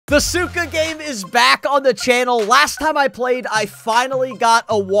The Suika game is back on the channel. Last time I played, I finally got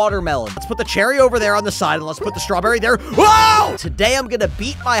a watermelon. Let's put the cherry over there on the side, and let's put the strawberry there. Whoa! Today, I'm gonna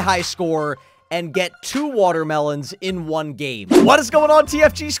beat my high score and get 2 watermelons in 1 game. What is going on,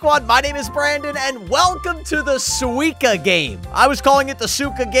 TFG squad? My name is Brandon, and welcome to the Suika game. I was calling it the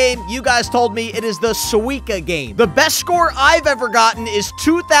Suika game. You guys told me it is the Suika game. The best score I've ever gotten is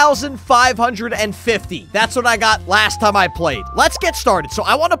 2,550. That's what I got last time I played. Let's get started. So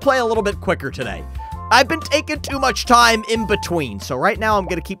I want to play a little bit quicker today. I've been taking too much time in between. So right now, I'm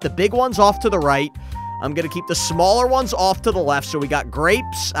going to keep the big ones off to the right. I'm going to keep the smaller ones off to the left. So we got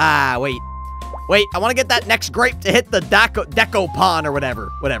grapes. Wait, I want to get that next grape to hit the Decopon or whatever.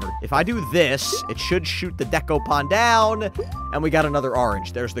 If I do this, it should shoot the Decopon down. And we got another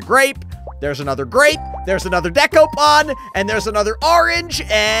orange. There's the grape. There's another grape. There's another Decopon. And there's another orange.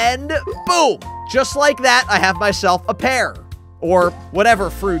 And boom. Just like that, I have myself a pear. Or whatever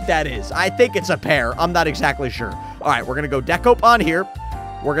fruit that is. I think it's a pear. I'm not exactly sure. All right, we're going to go Decopon here.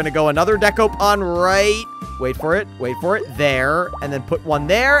 We're going to go another Decopon right. Wait for it, there, and then put one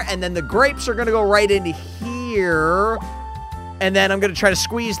there, and then the grapes are gonna go right in here, and then I'm gonna try to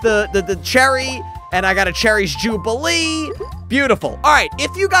squeeze the cherry, and I got a cherry's jubilee. Beautiful. All right,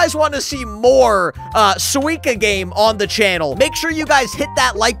 if you guys want to see more Suika game on the channel, make sure you guys hit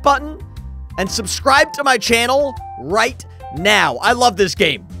that like button and subscribe to my channel right now. I love this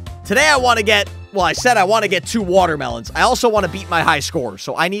game. Today I want to get, well, I said I want to get 2 watermelons. I also want to beat my high score,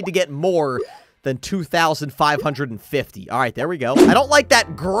 so I need to get more than 2,550. All right, there we go. I don't like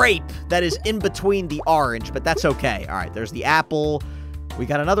that grape that is in between the orange, but that's okay. All right, there's the apple. We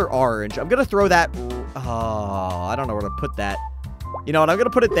got another orange. I'm going to throw that. Oh, I don't know where to put that. You know what? I'm going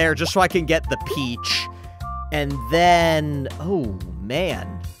to put it there just so I can get the peach. And then, oh,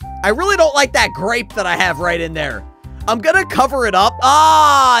 man. I really don't like that grape that I have right in there. I'm going to cover it up.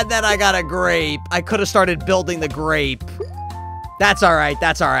 Ah, and then I got a grape. I could have started building the grape. That's all right.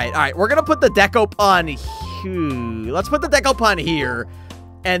 That's all right. All right, we're going to put the Decopon here. Let's put the Decopon here.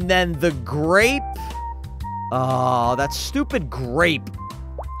 And then the grape. Oh, that stupid grape.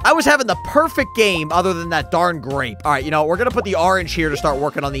 I was having the perfect game other than that darn grape. All right, you know, we're going to put the orange here to start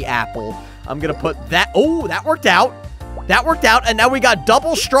working on the apple. I'm going to put that. Oh, that worked out. That worked out. And now we got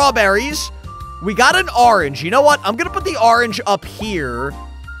double strawberries. We got an orange. You know what? I'm going to put the orange up here.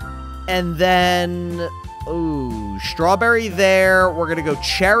 And then... ooh, strawberry there. We're going to go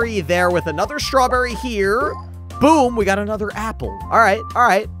cherry there with another strawberry here. Boom, we got another apple. All right, all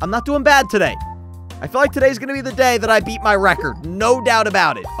right. I'm not doing bad today. I feel like today's going to be the day that I beat my record. No doubt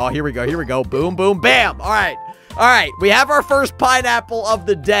about it. Oh, here we go, here we go. Boom, boom, bam. All right, all right. We have our first pineapple of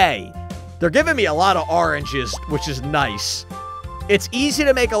the day. They're giving me a lot of oranges, which is nice. It's easy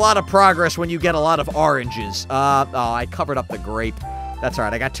to make a lot of progress when you get a lot of oranges. Oh, I covered up the grape. That's all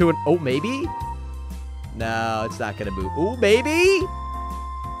right. I got 2 and... oh, maybe? No, it's not gonna move. Ooh, maybe?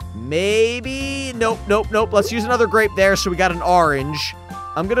 Maybe? Nope, nope, nope. Let's use another grape there, so we got an orange.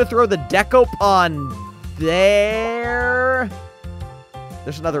 I'm gonna throw the Decopon there.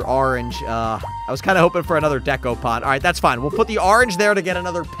 There's another orange. I was kind of hoping for another Decopon. All right, that's fine. We'll put the orange there to get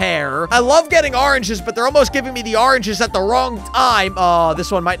another pear. I love getting oranges, but they're almost giving me the oranges at the wrong time. Oh,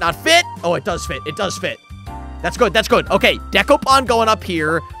 this one might not fit. Oh, it does fit. It does fit. That's good. That's good. Okay, Decopon going up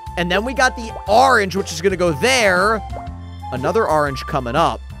here. And then we got the orange, which is going to go there. Another orange coming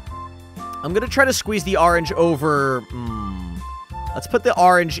up. I'm going to try to squeeze the orange over. Let's put the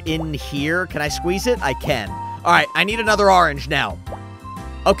orange in here. Can I squeeze it? I can. All right, I need another orange now.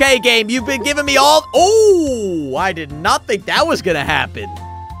 Okay, game, you've been giving me all... oh, I did not think that was going to happen.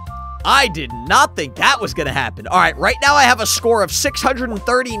 I did not think that was going to happen. All right, right now I have a score of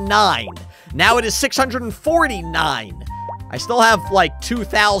 639. Now it is 649. I still have, like,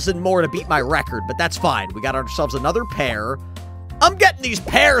 2,000 more to beat my record, but that's fine. We got ourselves another pear. I'm getting these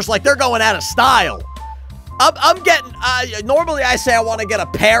pears like they're going out of style. I'm getting, normally I say I want to get a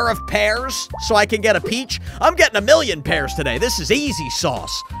pair of pears so I can get a peach. I'm getting a million pears today. This is easy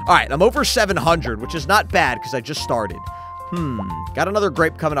sauce. All right, I'm over 700, which is not bad because I just started. Got another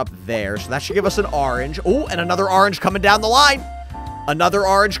grape coming up there, so that should give us an orange. Oh, and another orange coming down the line. Another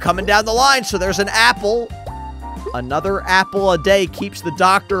orange coming down the line, so there's an apple. Another apple a day keeps the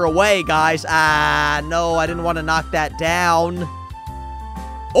doctor away, guys. Ah, no, I didn't want to knock that down.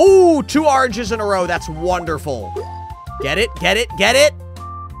 Oh, 2 oranges in a row. That's wonderful. Get it, get it, get it.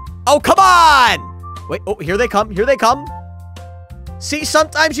 Oh, come on. Wait, oh, here they come. Here they come. See,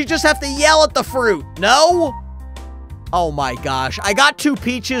 sometimes you just have to yell at the fruit. No? Oh, my gosh. I got 2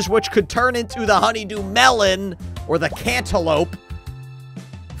 peaches, which could turn into the honeydew melon or the cantaloupe.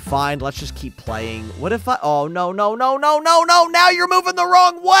 fine. Let's just keep playing. What if I... Oh, no, no, no, no, no, no. Now you're moving the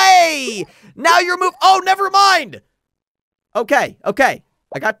wrong way. Now you're moving... Oh, never mind. Okay, okay.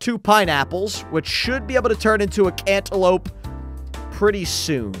 I got 2 pineapples, which should be able to turn into a cantaloupe pretty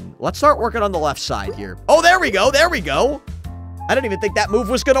soon. Let's start working on the left side here. Oh, there we go. There we go. I didn't even think that move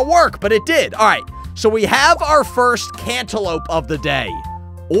was going to work, but it did. All right. So we have our first cantaloupe of the day.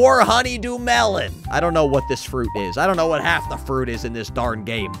 Or honeydew melon. I don't know what this fruit is. I don't know what half the fruit is in this darn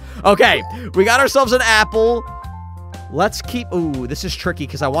game. Okay. We got ourselves an apple. Let's keep... Ooh, this is tricky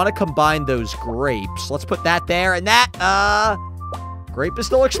because I want to combine those grapes. Let's put that there and that. Grape is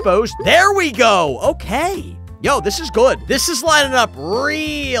still exposed. There we go. Okay. Yo, this is good. This is lining up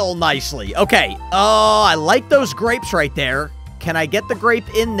real nicely. Okay. Oh, I like those grapes right there. Can I get the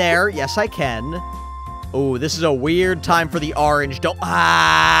grape in there? Yes, I can. Oh, this is a weird time for the orange. Don't...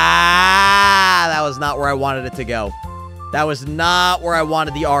 Ah, that was not where I wanted it to go. That was not where I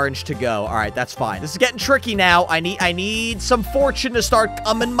wanted the orange to go. All right, that's fine. This is getting tricky now. I need some fortune to start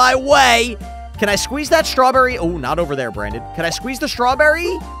coming my way. Can I squeeze that strawberry? Oh, not over there, Brandon. Can I squeeze the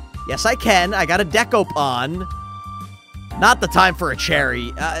strawberry? Yes, I can. I got a decope on. Not the time for a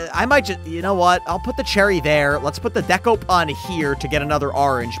cherry. I might just... You know what? I'll put the cherry there. Let's put the decope on here to get another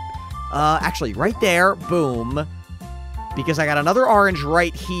orange. Actually, right there. Boom. Because I got another orange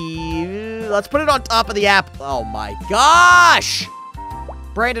right here. Let's put it on top of the apple. Oh, my gosh!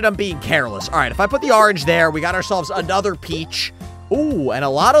 Brandon, I'm being careless. All right, if I put the orange there, we got ourselves another peach. Ooh, and a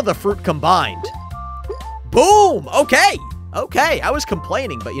lot of the fruit combined. Boom! Okay. Okay, I was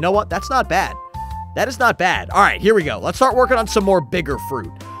complaining, but you know what? That's not bad. That is not bad. All right, here we go. Let's start working on some more bigger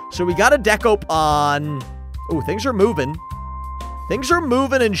fruit. So we got a decope on... Ooh, things are moving. Things are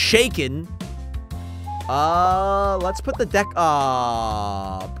moving and shaking. Let's put the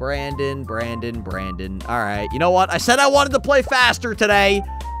Brandon. All right, you know what? I said I wanted to play faster today,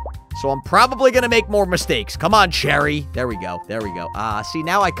 so I'm probably going to make more mistakes. Come on, Cherry. There we go. There we go. See,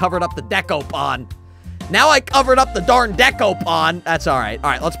 now I covered up the decope on. Now I covered up the darn decope on. That's all right.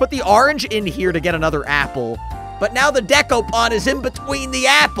 All right, let's put the orange in here to get another apple. But now the decope on is in between the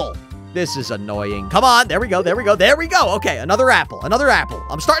apple. This is annoying. Come on. There we go. There we go. There we go. Okay, another apple. Another apple.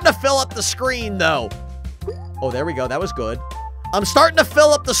 I'm starting to fill up the screen, though. Oh, there we go. That was good. I'm starting to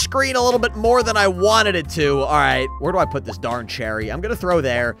fill up the screen a little bit more than I wanted it to. All right. Where do I put this darn cherry? I'm going to throw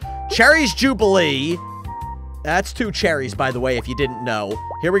there. Cherry's Jubilee. That's 2 cherries, by the way, if you didn't know.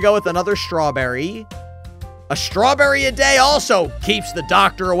 Here we go with another strawberry. A strawberry a day also keeps the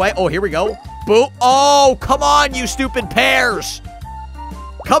doctor away. Oh, here we go. Boo. Oh, come on, you stupid pears.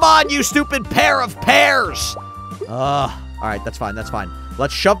 Come on, you stupid pair of pears. All right, that's fine. That's fine.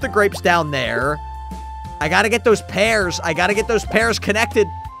 Let's shove the grapes down there. I gotta get those pears. I gotta get those pears connected.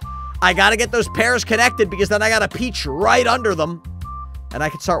 I gotta get those pears connected because then I got a peach right under them. And I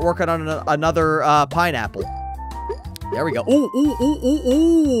can start working on another pineapple. There we go. Ooh, ooh, ooh, ooh,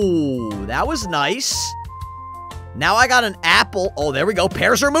 ooh. That was nice. Now I got an apple. Oh, there we go.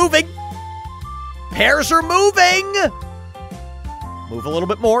 Pears are moving. Pears are moving. Move a little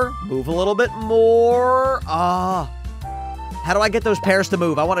bit more. Move a little bit more. How do I get those pears to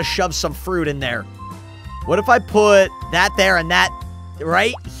move? I want to shove some fruit in there. What if I put that there and that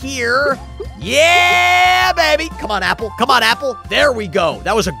right here? Yeah, baby. Come on, apple. Come on, apple. There we go.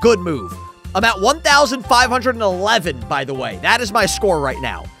 That was a good move. I'm at 1,511, by the way. That is my score right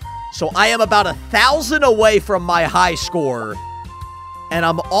now. So I am about 1,000 away from my high score. And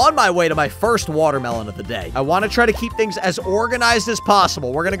I'm on my way to my first watermelon of the day. I want to try to keep things as organized as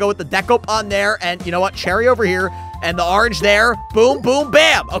possible. We're going to go with the decope on there. And you know what? Cherry over here. And the orange there. Boom, boom,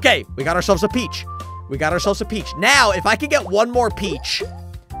 bam. Okay, we got ourselves a peach. We got ourselves a peach. Now, if I can get one more peach,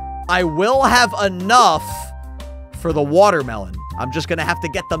 I will have enough for the watermelon. I'm just going to have to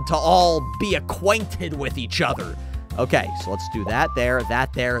get them to all be acquainted with each other. Okay, so let's do that there,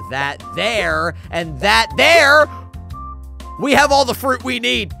 that there, that there, and that there. We have all the fruit we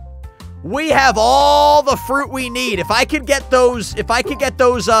need. We have all the fruit we need. If I could get those,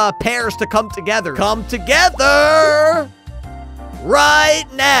 pears to come together right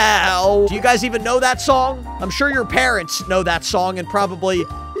now. Do you guys even know that song? I'm sure your parents know that song and probably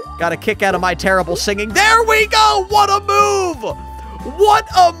got a kick out of my terrible singing. There we go. What a move. What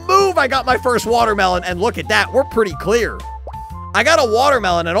a move. I got my first watermelon, and look at that. We're pretty clear. I got a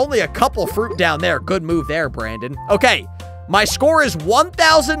watermelon and only a couple fruit down there. Good move there, Brandon. Okay, my score is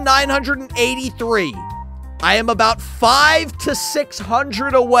 1,983. I am about 500 to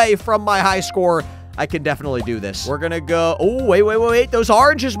 600 away from my high score. I can definitely do this. We're gonna go... Oh, wait. Those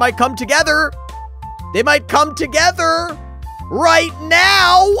oranges might come together. They might come together. right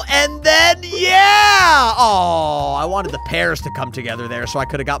now, and then, yeah! Oh, I wanted the pears to come together there so I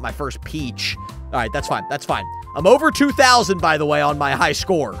could have got my first peach. All right, that's fine. That's fine. I'm over 2,000, by the way, on my high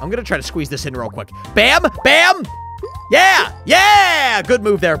score. I'm going to try to squeeze this in real quick. Bam! Bam! Yeah! Yeah! Good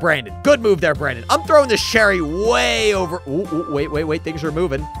move there, Brandon. Good move there, Brandon. I'm throwing this cherry way over. Ooh, wait. Things are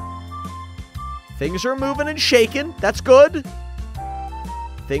moving. Things are moving and shaking. That's good.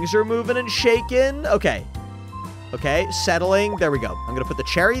 Things are moving and shaking. Okay. Okay, settling. There we go. I'm going to put the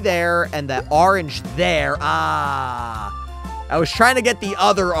cherry there and the orange there. Ah. I was trying to get the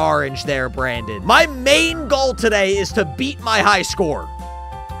other orange there, Brandon. My main goal today is to beat my high score.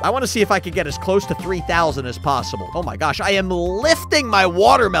 I want to see if I can get as close to 3,000 as possible. Oh my gosh, I am lifting my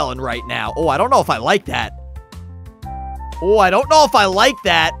watermelon right now. Oh, I don't know if I like that. Oh, I don't know if I like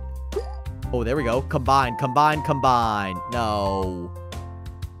that. Oh, there we go. Combine, combine, combine. No.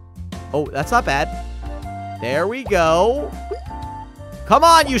 Oh, that's not bad. There we go. Come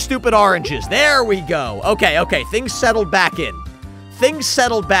on, you stupid oranges. There we go. Okay, okay. Things settled back in. Things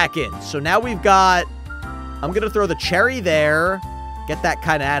settled back in. So now we've got... I'm going to throw the cherry there. Get that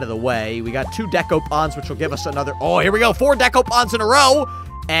kind of out of the way. We got 2 Decopons, which will give us another... Oh, here we go. 4 Decopons in a row.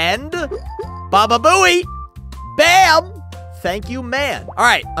 And... Baba Booey. Bam. Thank you, man. All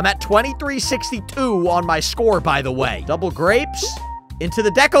right. I'm at 2362 on my score, by the way. Double grapes. Into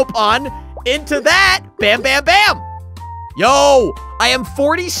the Decopon. Into that. Bam, bam, bam. Yo, I am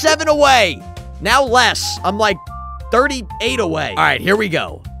 47 away. Now less. I'm like 38 away. All right, here we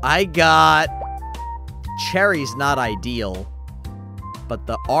go. I got... Cherry's not ideal, but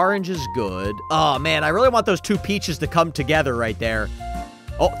the orange is good. Oh, man, I really want those 2 peaches to come together right there.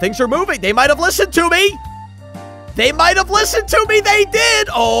 Oh, things are moving. They might have listened to me. They might have listened to me. They did.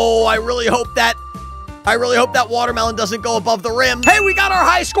 Oh, I really hope that watermelon doesn't go above the rim. Hey, we got our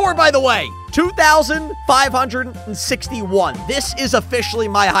high score, by the way. 2,561. This is officially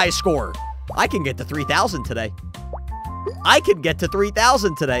my high score. I can get to 3,000 today. I can get to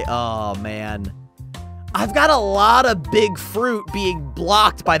 3,000 today. Oh, man. I've got a lot of big fruit being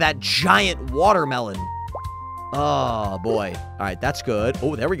blocked by that giant watermelon. Oh, boy. All right, that's good.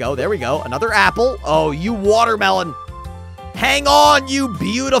 Oh, there we go. There we go. Another apple. Oh, you watermelon. Hang on, you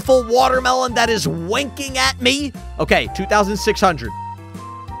beautiful watermelon that is winking at me. Okay, 2,600.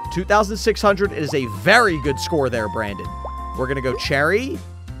 2,600 is a very good score there, Brandon. We're going to go cherry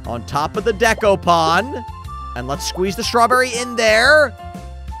on top of the Decopon. And let's squeeze the strawberry in there.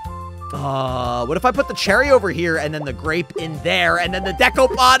 What if I put the cherry over here and then the grape in there and then the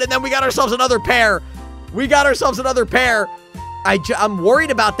Decopon and then we got ourselves another pair. We got ourselves another pair. I'm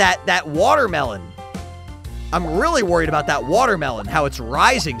worried about that watermelon. I'm really worried about that watermelon, how it's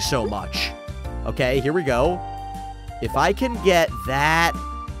rising so much. Okay, here we go. If I can get that...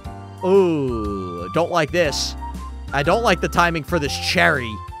 Ooh, don't like this. I don't like the timing for this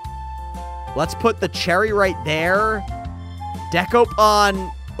cherry. Let's put the cherry right there.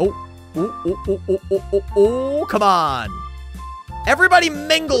 Decopon. Oh, come on. Everybody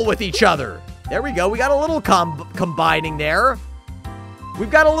mingle with each other. There we go. We got a little combining there. We've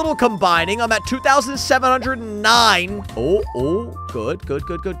got a little combining. I'm at 2,709. Oh, good.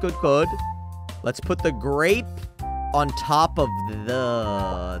 Let's put the grape on top of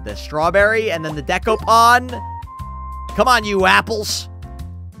the strawberry and then the Decopon. Come on, you apples.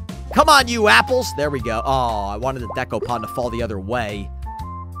 Come on, you apples. There we go. Oh, I wanted the Decopon to fall the other way.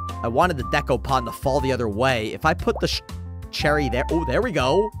 If I put the cherry there. Oh, there we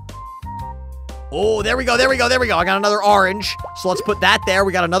go. Oh, there we go. I got another orange. So let's put that there.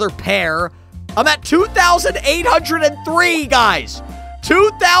 We got another pear. I'm at 2,803, guys.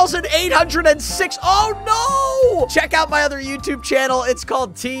 2,806. Oh, no. Check out my other YouTube channel. It's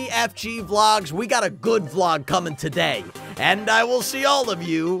called TFG Vlogs. We got a good vlog coming today. And I will see all of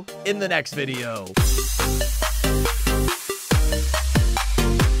you in the next video.